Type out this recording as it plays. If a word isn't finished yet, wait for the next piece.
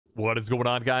What is going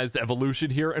on, guys?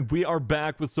 Evolution here, and we are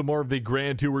back with some more of the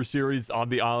Grand Tour series on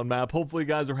the island map. Hopefully you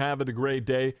guys are having a great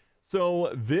day.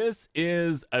 So this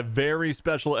is a very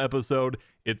special episode.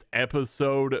 It's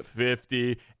episode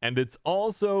 50, and it's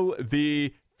also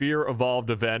the Fear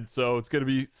Evolved event, so it's going to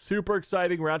be super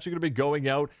exciting. We're actually going to be going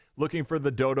out looking for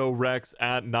the DodoRex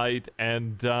at night,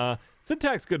 and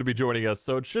Syntac's going to be joining us,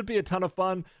 so it should be a ton of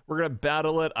fun. We're going to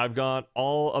battle it. I've got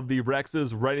all of the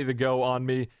Rexes ready to go on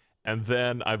me. And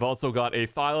then I've also got a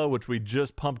Thyla, which we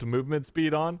just pumped movement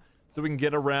speed on, so we can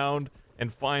get around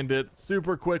and find it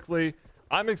super quickly.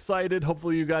 I'm excited.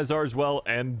 Hopefully you guys are as well.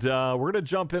 And we're going to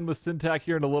jump in with Syntac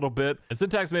here in a little bit. And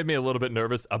Syntac's made me a little bit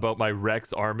nervous about my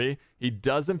Rex army. He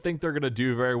doesn't think they're going to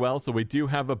do very well, so we do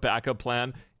have a backup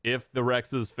plan if the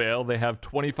Rexes fail. They have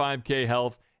 25k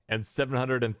health and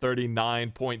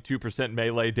 739.2%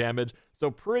 melee damage,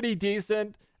 so pretty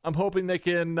decent. I'm hoping they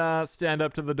can stand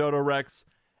up to the DodoRex,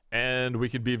 and we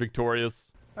could be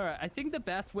victorious. All right, I think the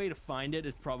best way to find it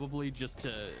is probably just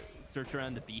to search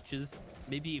around the beaches.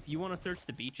 Maybe if you want to search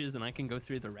the beaches and I can go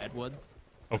through the redwoods.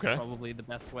 Okay. That's probably the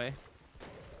best way.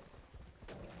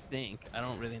 I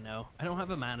don't really know. I don't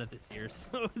have a mana this year,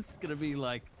 so it's gonna be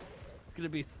like, it's gonna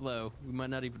be slow. We might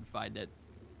not even find it.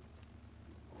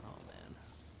 Oh man.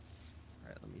 All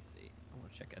right, let me see. I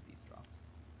want to check out these drops.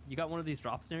 You got one of these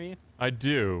drops near you? I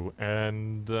do,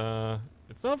 and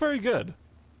it's not very good.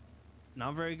 It's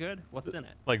not very good. What's in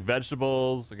it? Like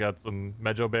vegetables. I got some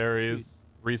mejo berries,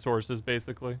 resources,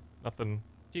 basically. Nothing.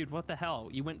 Dude, what the hell?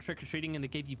 You went trick-or-treating and they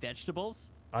gave you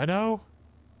vegetables? I know.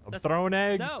 I'm throwing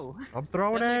eggs. No. I'm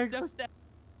throwing eggs. No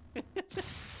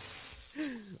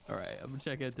All right, I'm gonna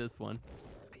check out this one.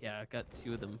 Yeah, I got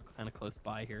two of them kind of close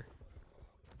by here.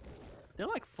 They're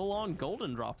like full-on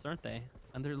golden drops, aren't they?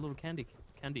 And they're little candy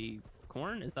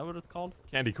corn. Is that what it's called?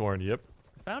 Candy corn. Yep.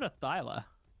 I found a Thyla.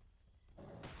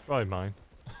 Probably mine.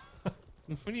 What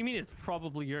do you mean it's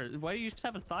probably yours? Why do you just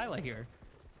have a Thyla here?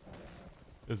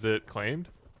 Is it claimed?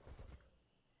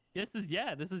 This is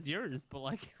yours, but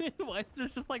like, why is there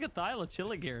just like a Thyla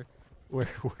chilling here?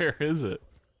 Where is it?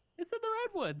 It's in the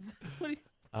redwoods. What do you...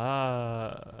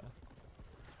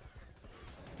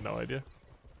 No idea.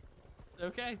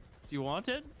 Okay. Do you want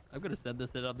it? I'm gonna send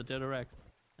this in on the DodoRex.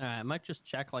 Alright, I might just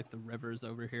check like the rivers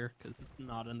over here because it's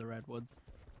not in the redwoods.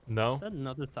 No. Is that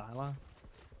another Thyla?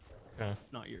 Okay.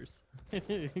 It's not yours.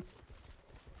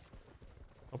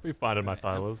 Hope we find my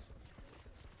Thylas.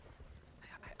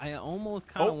 I almost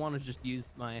kind of want to just use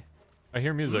my... I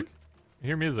hear music. I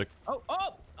hear music. Oh!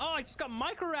 I just got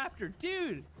Microraptor,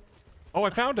 dude! Oh, I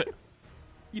found it!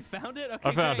 You found it? Okay,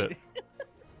 I found great.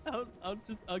 it.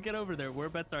 I'll get over there.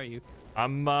 Whereabouts are you?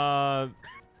 I'm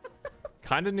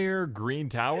kind of near Green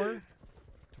Tower,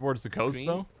 towards the coast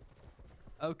though.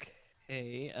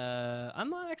 Okay. I'm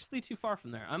not actually too far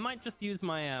from there. I might just use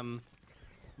my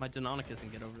my Deinonychus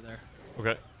and get over there.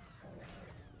 Okay.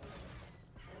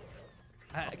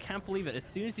 I can't believe it. As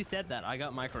soon as you said that, I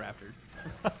got Microraptor.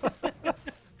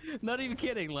 Not even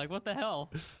kidding. Like, what the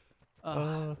hell?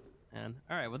 Oh, man.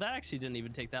 All right. Well, that actually didn't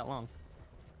even take that long.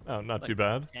 Oh, not like too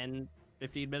bad. 10,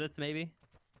 15 minutes maybe.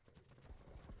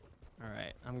 All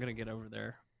right. I'm gonna get over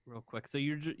there real quick. So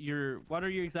what are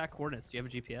your exact coordinates? Do you have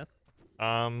a GPS?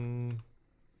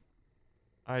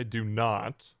 I do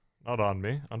not. Not on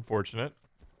me. Unfortunate.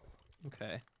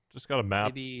 Okay. Just got a map.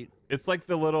 Maybe it's like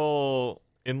the little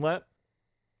inlet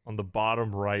on the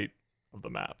bottom right of the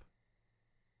map.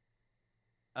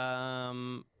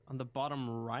 On the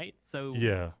bottom right. So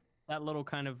yeah, that little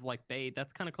kind of like bay.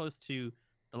 That's kind of close to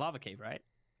the lava cave, right?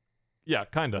 Yeah,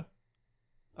 kinda.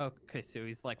 Okay, so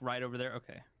he's like right over there.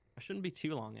 Okay, I shouldn't be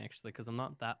too long actually, because I'm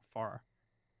not that far.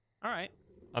 All right.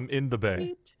 I'm in the bay.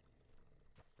 Sweet.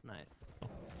 Nice.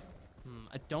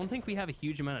 I don't think we have a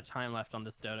huge amount of time left on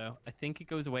this dodo. I think it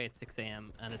goes away at 6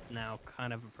 a.m. and it's now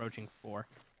kind of approaching 4.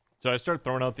 So I start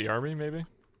throwing out the army, maybe?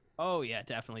 Oh yeah,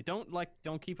 definitely. Don't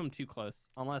keep them too close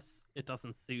unless it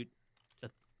doesn't suit.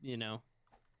 Just I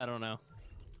don't know.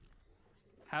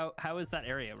 How is that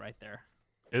area right there?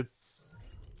 It's,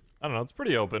 I don't know. It's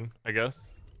pretty open, I guess.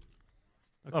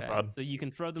 Okay, not bad. so you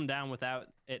can throw them down without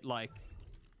it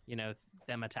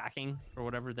them attacking or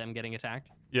whatever, them getting attacked.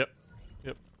 Yep.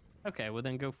 Okay, well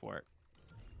then go for it.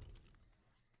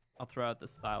 I'll throw out the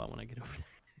Thyla when I get over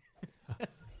there.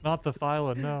 Not the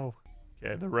Thyla, no.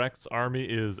 Okay, the Rex army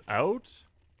is out.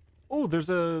 Oh, there's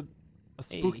a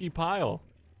spooky pile.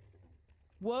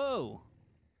 Whoa!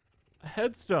 A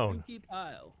headstone. Spooky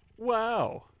pile.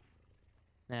 Wow.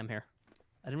 Nah, I'm here.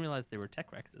 I didn't realize they were tech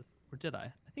Rexes. Or did I?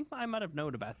 I think I might have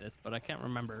known about this, but I can't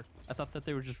remember. I thought that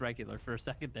they were just regular for a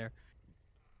second there.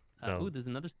 No. Ooh, there's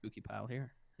another spooky pile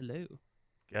here. Hello.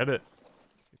 Get it.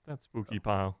 Get that spooky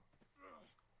pile.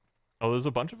 Oh, there's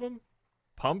a bunch of them?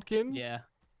 Pumpkins? Yeah.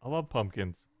 I love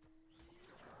pumpkins.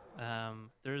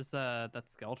 There's that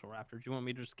skeletal raptor. Do you want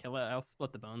me to just kill it? I'll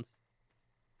split the bones.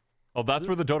 Oh, that's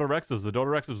where the DodoRex is. The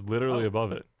DodoRex is literally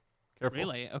above it. Careful.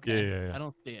 Really? Okay. Yeah. I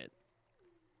don't see it.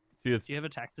 See, it's... Do you have a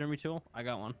taxidermy tool? I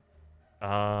got one.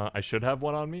 I should have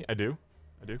one on me. I do.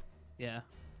 Yeah.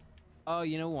 Oh,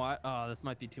 you know what? Oh, this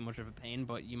might be too much of a pain,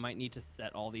 but you might need to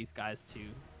set all these guys to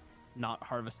not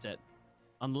harvest it.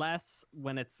 Unless,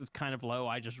 when it's kind of low,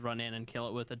 I just run in and kill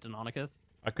it with a Deinonychus.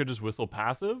 I could just whistle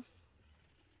passive.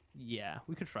 Yeah,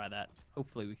 we could try that.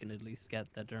 Hopefully we can at least get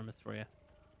that dermis for you.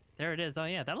 There it is. Oh,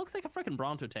 yeah, that looks like a freaking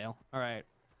Bronto tail. All right.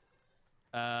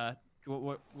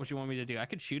 What do you want me to do? I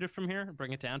could shoot it from here and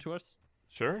bring it down to us.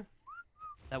 Sure.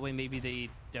 That way maybe the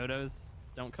dodos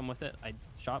don't come with it. I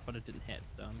shot, but it didn't hit,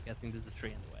 so I'm guessing there's a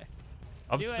tree in the way.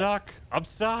 I'm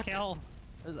stuck. Kill.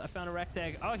 I found a Rex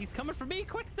egg. Oh, he's coming for me.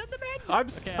 Quick, send them in. I'm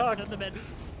okay, stuck. Send them in.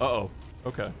 Uh-oh.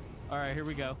 Okay. All right, here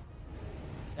we go.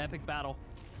 Epic battle.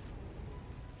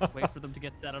 Wait for them to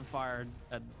get set on fire.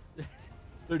 And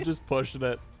They're just pushing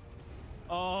it.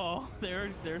 oh,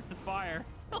 there's the fire.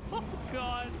 Oh,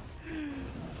 God.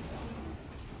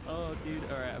 Oh, dude.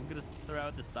 All right, I'm going to throw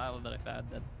out the stylo that I found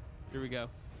then. Here we go.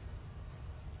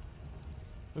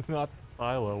 It's not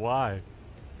Thyla. Why?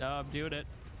 No, I'm doing it.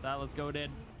 Stylo's going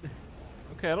in.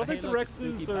 Okay, I don't think the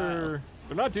Rexes are...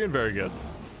 They're not doing very good.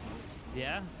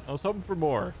 Yeah? I was hoping for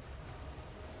more.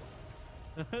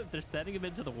 They're setting him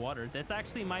into the water. This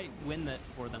actually might win it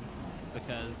for them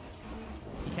because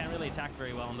he can't really attack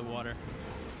very well in the water.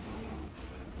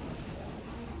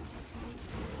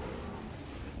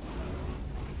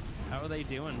 How are they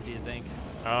doing, do you think?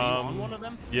 Are you on one of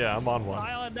them? Yeah, I'm on one.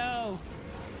 Thyla, no!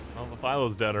 Oh, the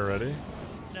Thyla's dead already.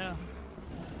 No.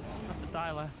 Not the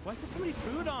Thyla. Why is there so many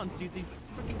Foodons, dude? These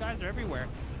freaking guys are everywhere.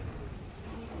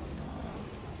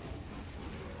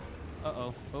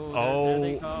 Uh-oh. Oh, there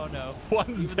they go. Oh, no.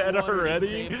 One's dead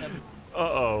already?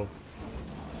 Uh-oh.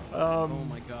 Oh,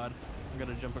 my God. I'm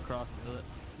going to jump across the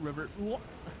river.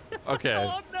 Okay.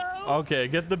 Oh, no! Okay,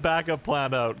 get the backup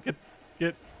plan out.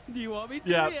 Get... Do you want me to?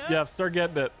 Yeah, start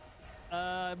getting it.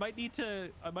 I might need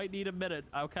a minute.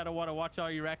 I kind of want to watch all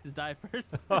your Rexes die first.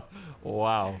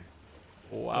 Wow.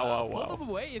 Wow. Pull them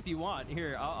away if you want.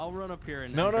 Here, I'll run up here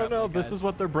and... No. This is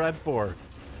what they're bred for.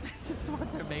 This is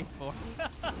what they're made for.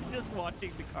 Just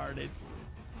watching the carnage.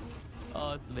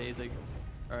 Oh, it's amazing.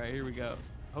 All right, here we go.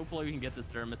 Hopefully we can get this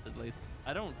dermis at least.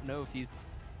 I don't know if he's...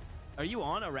 Are you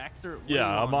on a Rex or... Yeah,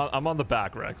 I'm on the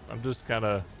back Rex. I'm just kind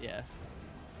of... Yeah.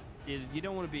 You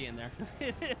don't want to be in there.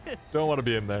 Don't want to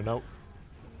be in there, nope.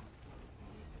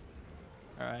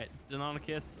 All right,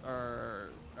 Deinonychus are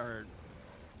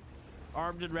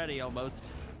armed and ready almost.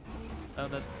 Oh,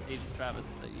 that's Agent Travis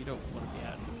that you don't want to be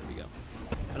at. There we go.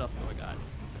 What else have I got?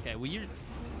 Okay, well you're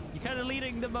kind of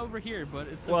leading them over here, but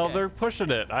it's okay. Well, they're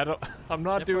pushing it. I'm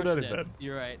not doing anything. It.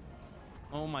 You're right.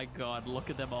 Oh my God,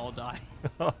 look at them all die.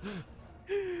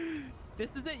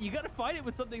 This is it. You gotta fight it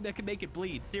with something that can make it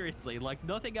bleed. Seriously, like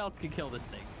nothing else can kill this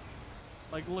thing.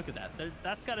 Like, look at that.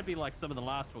 That's gotta be like some of the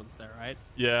last ones there, right?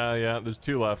 Yeah. There's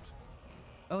 2 left.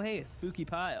 Oh, hey, a spooky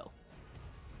pile.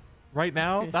 Right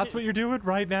now? That's what you're doing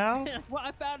right now? Well,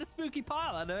 I found a spooky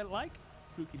pile. I don't like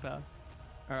spooky piles.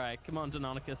 All right, come on,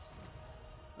 Deinonychus.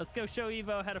 Let's go show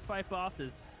Evo how to fight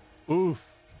bosses. Oof.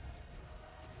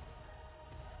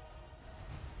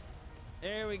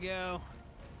 There we go.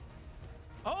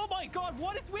 Oh my God,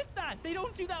 what is with that? They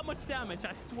don't do that much damage,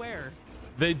 I swear.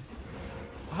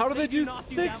 How do they do not 6K?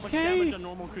 Do that much damage on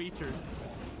normal creatures.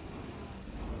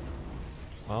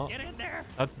 Well, get in there.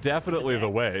 That's definitely the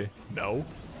way. No.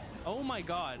 Oh my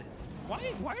God. Why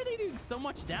are they doing so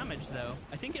much damage though?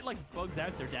 I think it like bugs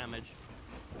out their damage.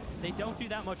 They don't do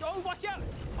that much. Oh, watch out.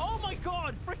 Oh my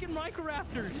God, freaking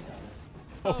Microraptors.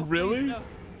 Oh, really? Please, no.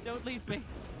 Don't leave me.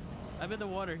 I'm in the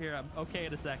water here. I'm okay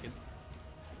in a second.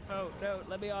 Oh, no,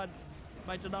 let me on.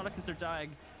 My Deinonychus are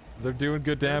dying. They're doing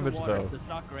good damage, though. It's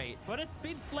not great, but it's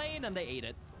been slain and they ate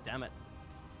it. Damn it.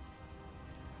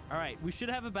 All right, we should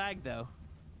have a bag, though.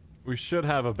 We should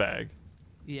have a bag.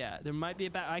 Yeah, there might be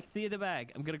a bag. I see the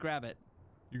bag. I'm going to grab it.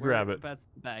 Grab it. That's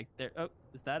the bag. There. Oh,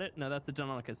 is that it? No, that's the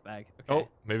Deinonychus bag. Okay. Oh,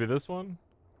 maybe this one?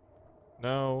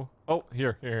 No. Oh,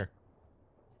 here. Is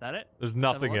that it? There's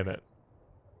nothing in it.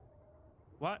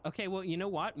 What? Okay, well, you know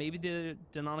what? Maybe the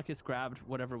Deinonychus grabbed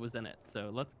whatever was in it.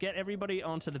 So let's get everybody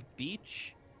onto the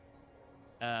beach.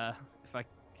 If I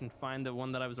can find the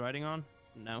one that I was riding on.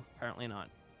 No, apparently not.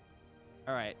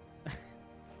 All right.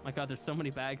 My God, there's so many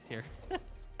bags here.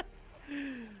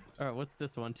 All right, what's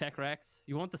this one? Tech Rex.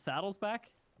 You want the saddles back?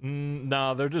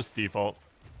 No, they're just default.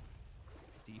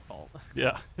 Default.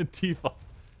 Yeah, default.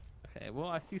 Okay, well,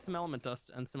 I see some element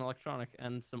dust and some electronic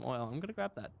and some oil. I'm gonna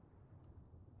grab that.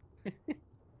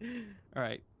 All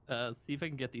right, see if I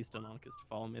can get these Deinonychus to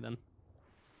follow me then.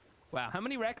 Wow, how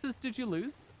many Rexes did you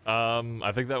lose?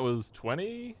 I think that was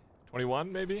 20,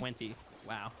 21 maybe. 20.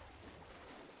 Wow.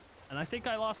 And I think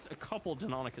I lost a couple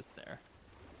Deinonychus there.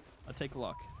 I'll take a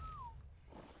look.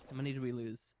 How many did we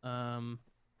lose? 2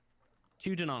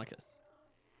 Deinonychus.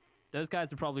 Those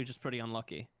guys are probably just pretty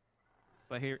unlucky.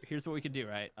 But here's what we could do,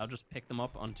 right? I'll just pick them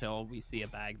up until we see a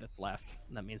bag that's left.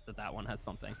 And that means that that one has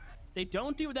something. They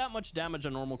don't do that much damage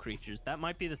on normal creatures. That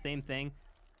might be the same thing.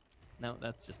 No,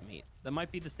 that's just meat. That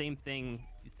might be the same thing,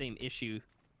 the same issue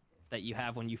that you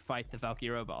have when you fight the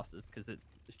Valkyro bosses, because it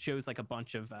shows like a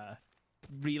bunch of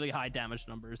really high damage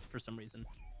numbers for some reason.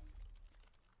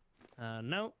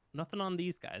 No, nothing on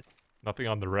these guys. Nothing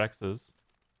on the Rexes.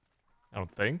 I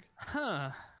don't think.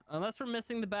 Huh. Unless we're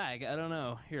missing the bag. I don't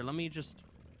know. Here, let me just...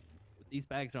 These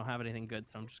bags don't have anything good,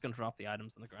 so I'm just going to drop the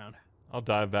items on the ground. I'll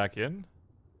dive back in.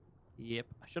 Yep.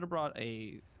 I should have brought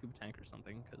a scuba tank or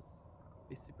something, because it'd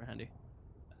be super handy.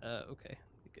 Okay.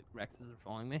 The Rexes are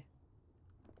following me.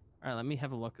 All right, let me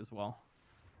have a look as well.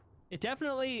 It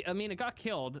definitely... I mean, it got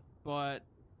killed, but...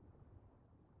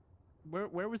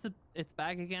 Where was its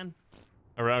bag again?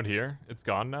 Around here. It's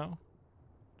gone now.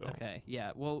 Okay,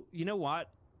 yeah. Well, you know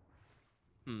what?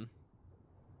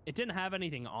 It didn't have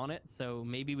anything on it, so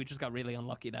maybe we just got really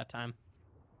unlucky that time.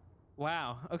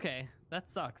 Wow, okay. That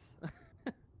sucks.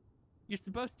 You're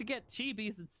supposed to get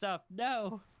chibis and stuff.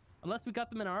 No. Unless we got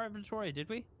them in our inventory, did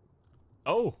we?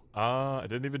 Oh, I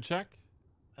didn't even check.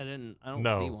 I don't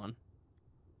see one.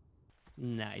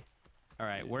 Nice. All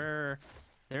right,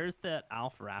 there's the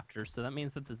alpha raptor, so that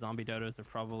means that the zombie dodos are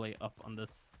probably up on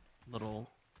this little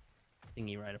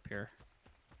thingy right up here.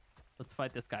 Let's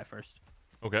fight this guy first.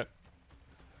 Okay.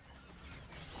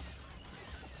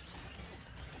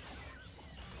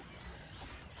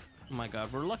 Oh my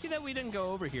god, we're lucky that we didn't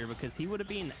go over here because he would have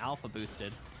been alpha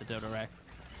boosted, the DodoRex.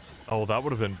 Oh, that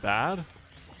would have been bad.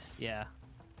 Yeah.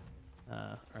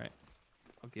 All right.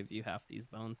 I'll give you half these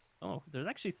bones. Oh, there's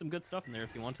actually some good stuff in there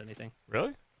if you want anything. Really?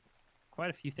 It's quite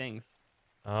a few things.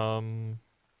 No,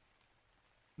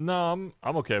 I'm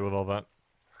okay with all that.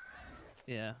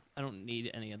 Yeah, I don't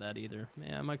need any of that either.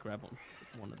 Yeah, I might grab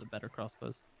one of the better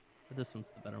crossbows. But this one's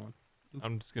the better one. Oof.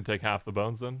 I'm just gonna take half the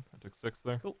bones then. I took 6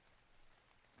 there. Cool.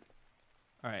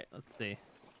 All right, let's see.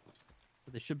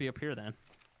 So they should be up here then.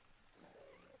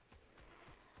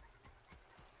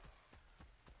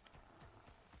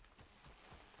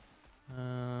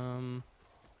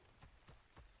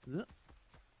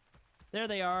 There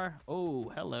they are. Oh,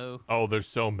 hello. Oh, there's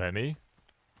so many.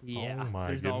 Yeah, oh my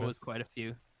there's goodness. always quite a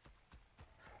few.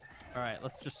 All right,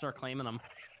 let's just start claiming them.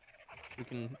 We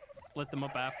can split them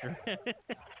up after.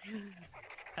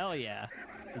 Hell yeah.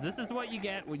 So this is what you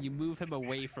get when you move him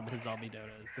away from his zombie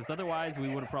dodos, because otherwise we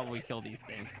would have probably killed these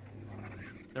things.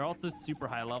 They're also super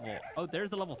high level. Oh,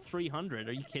 there's a level 300.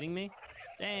 Are you kidding me?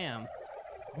 Damn.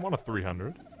 I'm on a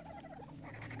 300.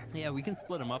 Yeah, we can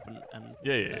split them up and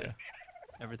Yeah.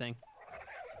 everything.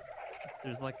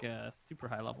 There's like super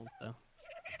high levels though.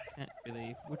 Can't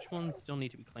really. Which ones still need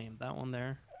to be claimed? That one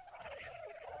there.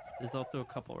 There's also a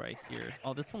couple right here.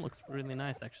 Oh, this one looks really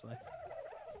nice actually.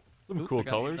 Some cool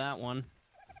colors. That one.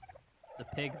 It's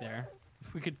a pig there.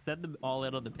 We could send them all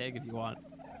out on the pig if you want.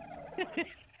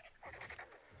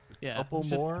 Yeah. Couple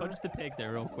just more. punch the pig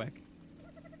there real quick.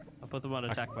 I'll put them on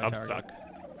attack by I'm target. stuck.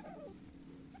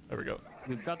 There we go.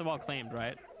 We've got them all claimed,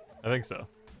 right? I think so.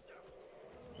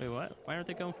 Wait, what? Why aren't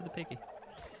they going for the piggy?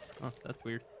 Oh, that's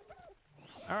weird.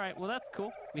 All right, well, that's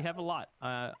cool. We have a lot.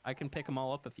 I can pick them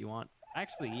all up if you want.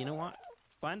 Actually, you know what?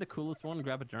 Find the coolest one and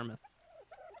grab a dermis.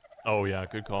 Oh yeah,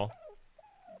 good call.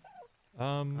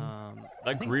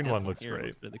 That green one looks great.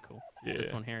 Looks really cool. Yeah.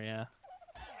 This one here, yeah.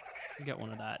 I'll get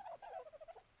one of that.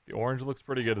 The orange looks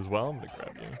pretty good as well. I'm gonna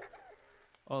grab you.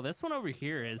 Oh, this one over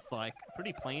here is like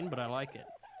pretty plain, but I like it.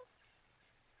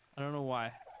 I don't know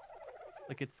why.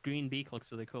 Like its green beak looks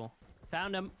really cool.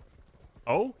 Found him.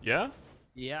 Oh yeah.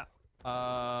 Yeah. Where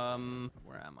am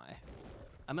I?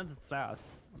 I'm at the south.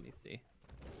 Let me see.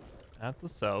 At the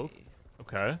south.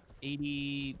 Okay.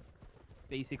 80,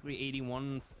 basically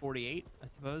 8148, I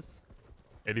suppose.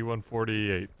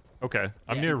 8148. Okay.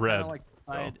 I'm Yeah, near he's red. Kinda like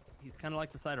beside, He's kind of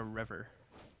like beside a river.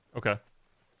 Okay. All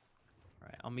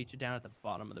right, I'll meet you down at the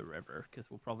bottom of the river because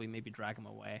we'll probably maybe drag him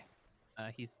away.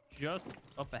 He's just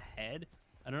up ahead.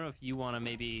 I don't know if you want to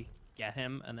maybe get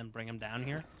him and then bring him down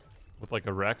here. With like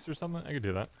a Rex or something? I could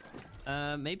do that.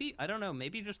 Maybe, I don't know.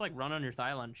 Maybe just like run on your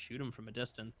thigh and shoot him from a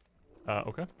distance.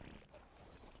 Okay.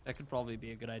 That could probably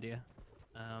be a good idea.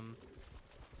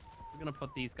 We're gonna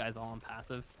put these guys all on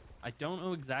passive. I don't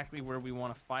know exactly where we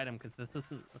want to fight him because this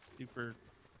isn't a super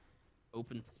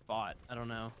open spot. I don't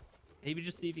know. Maybe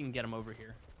just see if you can get him over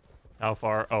here. How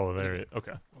far? Oh, there it is.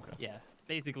 Okay. Okay. Yeah,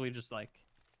 basically just like,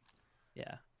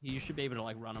 yeah, you should be able to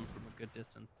like run him from a good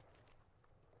distance.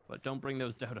 But don't bring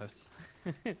those dodos.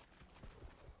 Oh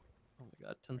my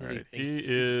god, tons of these things. He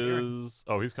is.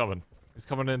 Oh, he's coming. He's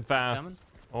coming in fast. Coming?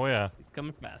 Oh yeah. He's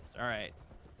coming fast. All right.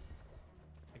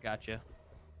 I got you.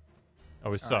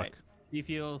 Oh, he's All stuck. right. See if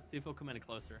he'll come any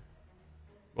closer.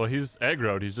 Well, he's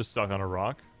aggroed. He's just stuck on a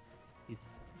rock.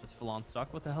 He's just full on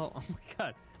stuck. What the hell? Oh my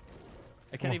god.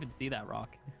 I can't even see that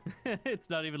rock. It's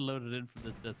not even loaded in from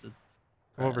this distance.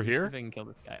 Come over here. See if I can kill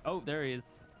this guy. Oh, there he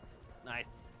is.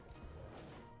 Nice.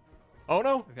 Oh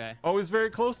no. Okay. Oh, he's very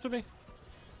close to me.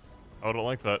 Oh, I don't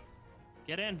like that.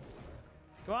 Get in.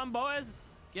 Go on, boys.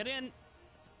 Get in.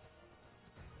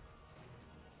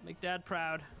 Make Dad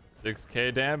proud.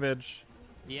 6k damage.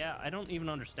 Yeah, I don't even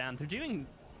understand. They're doing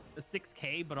a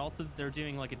 6k, but also they're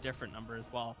doing like a different number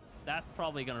as well. That's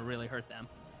probably going to really hurt them.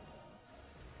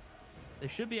 They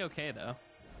should be okay, though.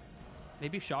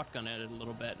 Maybe shotgun it a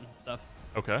little bit and stuff.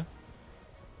 Okay.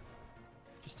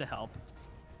 Just to help.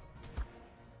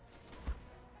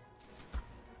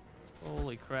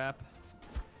 Holy crap.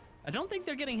 I don't think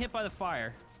they're getting hit by the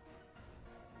fire.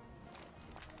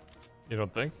 You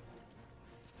don't think?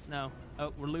 No.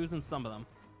 Oh, we're losing some of them.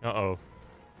 Uh-oh.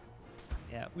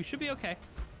 Yeah, we should be okay.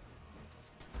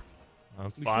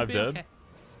 That's We 5 should be dead. okay.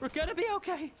 We're gonna be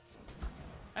okay.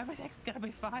 Everything's gonna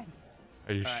be fine.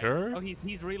 Are you All right. sure? Oh,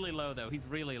 he's really low though. He's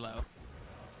really low.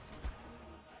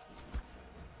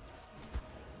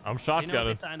 I'm They know what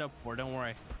shotgunning. they signed up for. Don't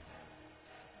worry.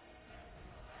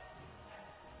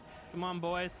 Come on,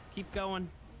 boys. Keep going.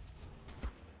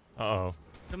 Uh-oh.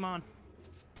 Come on.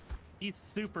 He's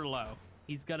super low.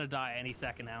 He's gonna die any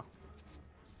second now.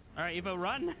 All right, Evo,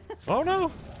 run. Oh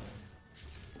no.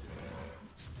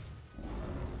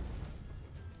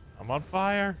 I'm on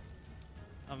fire.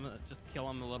 I'm gonna just kill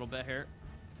him a little bit here.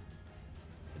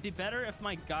 It'd be better if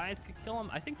my guys could kill him.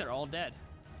 I think they're all dead.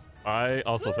 I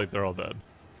also think they're all dead.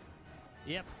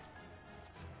 Yep.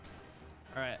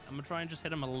 All right, I'm gonna try and just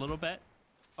hit him a little bit.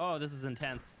 Oh, this is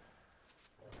intense.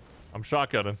 I'm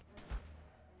shotgunning.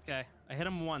 Okay, I hit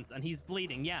him once and he's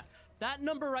bleeding. Yeah, that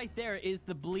number right there is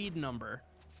the bleed number.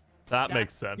 That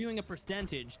makes That's sense. doing a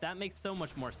percentage. That makes so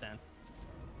much more sense.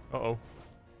 Uh-oh.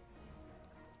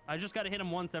 I just got to hit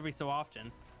him once every so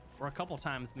often, or a couple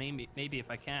times, maybe if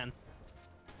I can.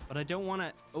 But I don't want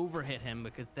to overhit him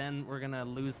because then we're gonna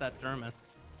lose that dermis.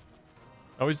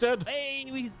 Oh, he's dead. Hey,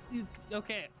 he's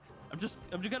okay. I'm just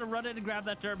gonna run in and grab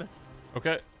that dermis.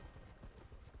 Okay.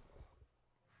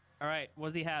 All right, what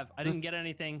does he have? I didn't get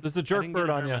anything. There's a I jerk didn't get bird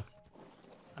a on you. dermis.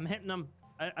 I'm hitting him.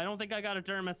 I don't think I got a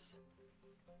dermis.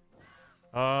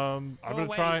 I'm Go gonna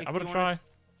away, try. Nick I'm gonna try. Lawrence.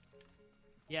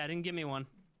 Yeah, didn't give me one.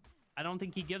 I don't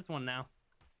think he gives one now.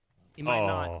 He might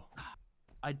not.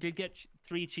 I did get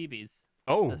 3 chibis.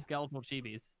 Oh. The skeletal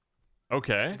chibis.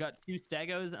 Okay. I got 2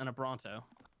 stegos and a bronto.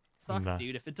 Sucks, Nah.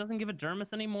 dude. If it doesn't give a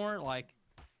dermis anymore, like,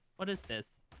 what is this?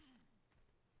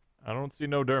 I don't see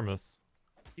no dermis.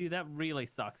 Dude, that really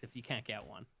sucks if you can't get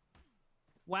one.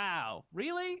 Wow,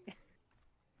 really?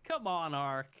 Come on,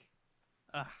 Ark.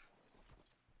 Ugh.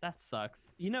 That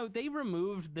sucks. You know, they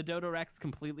removed the DodoRex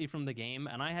completely from the game,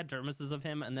 and I had dermises of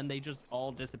him, and then they just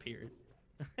all disappeared.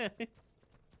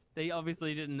 They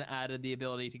obviously didn't add the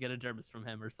ability to get a dermis from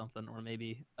him or something, or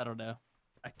maybe, I don't know.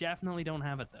 I definitely don't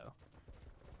have it, though.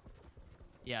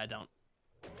 Yeah, I don't.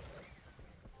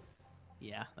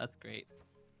 Yeah, that's great.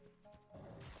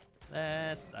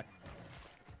 That sucks.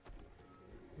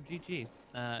 GG.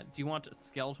 Do you want a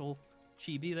skeletal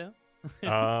chibi,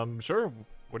 though? Sure.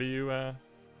 What are you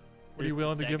Here's the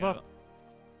willing to give stego. up?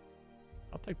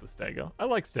 I'll take the stego. I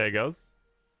like stegos.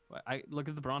 I look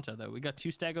at the Bronto though. We got 2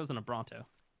 stegos and a Bronto.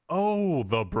 Oh,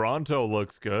 the Bronto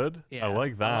looks good. Yeah, I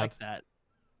like that. I like that.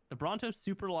 The Bronto's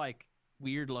super like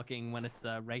weird looking when it's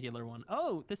a regular one.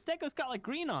 Oh, the stego's got like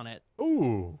green on it.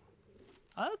 Ooh.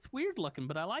 Oh, that's weird looking,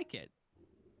 but I like it.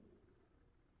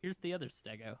 Here's the other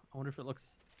stego. I wonder if it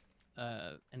looks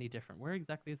any different. Where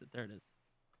exactly is it? There it is.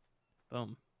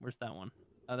 Boom. Where's that one?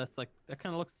 Oh, that's like that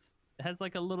kind of looks. It has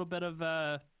like a little bit of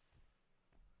I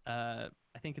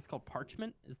think it's called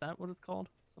parchment. Is that what it's called?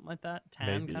 Something like that.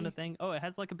 Tan Maybe. kind of thing. Oh, it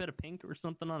has like a bit of pink or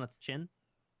something on its chin.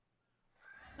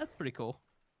 That's pretty cool.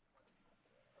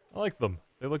 I like them.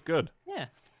 They look good. Yeah.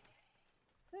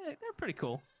 They're pretty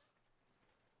cool.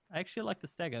 I actually like the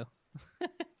stego.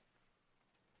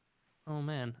 Oh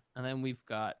man. And then we've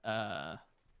got the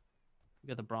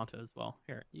Bronto as well.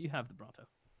 Here, you have the Bronto.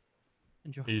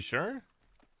 Enjoy. Are you sure?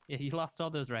 Yeah, you lost all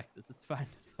those Rexes. It's fine.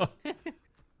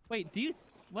 Wait,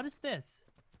 what is this?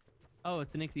 Oh,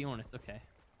 it's an Ichthyornis. Okay.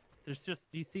 Do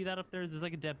you see that up there? There's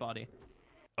like a dead body.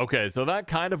 Okay, so that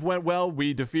kind of went well.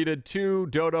 We defeated 2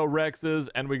 DodoRexes,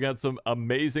 and we got some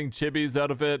amazing chibis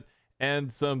out of it,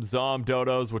 and some Zom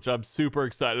Dodos, which I'm super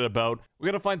excited about. We're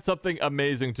going to find something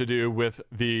amazing to do with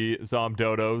the Zom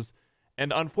Dodos.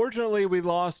 And unfortunately, we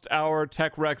lost our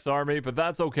Tech Rex army, but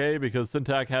that's okay because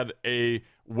Syntac had a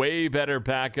way better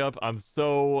backup. I'm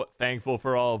so thankful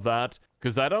for all of that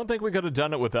because I don't think we could have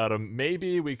done it without him.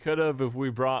 Maybe we could have if we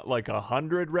brought like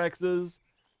 100 Rexes.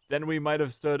 Then we might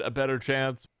have stood a better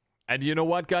chance. And you know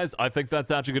what, guys? I think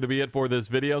that's actually going to be it for this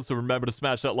video. So remember to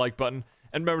smash that like button.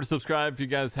 And remember to subscribe if you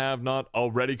guys have not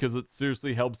already because it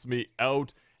seriously helps me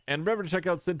out. And remember to check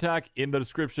out Syntac in the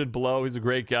description below. He's a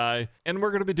great guy. And we're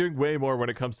going to be doing way more when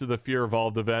it comes to the Fear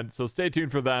Evolved event. So stay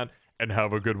tuned for that and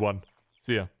have a good one.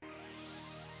 See ya.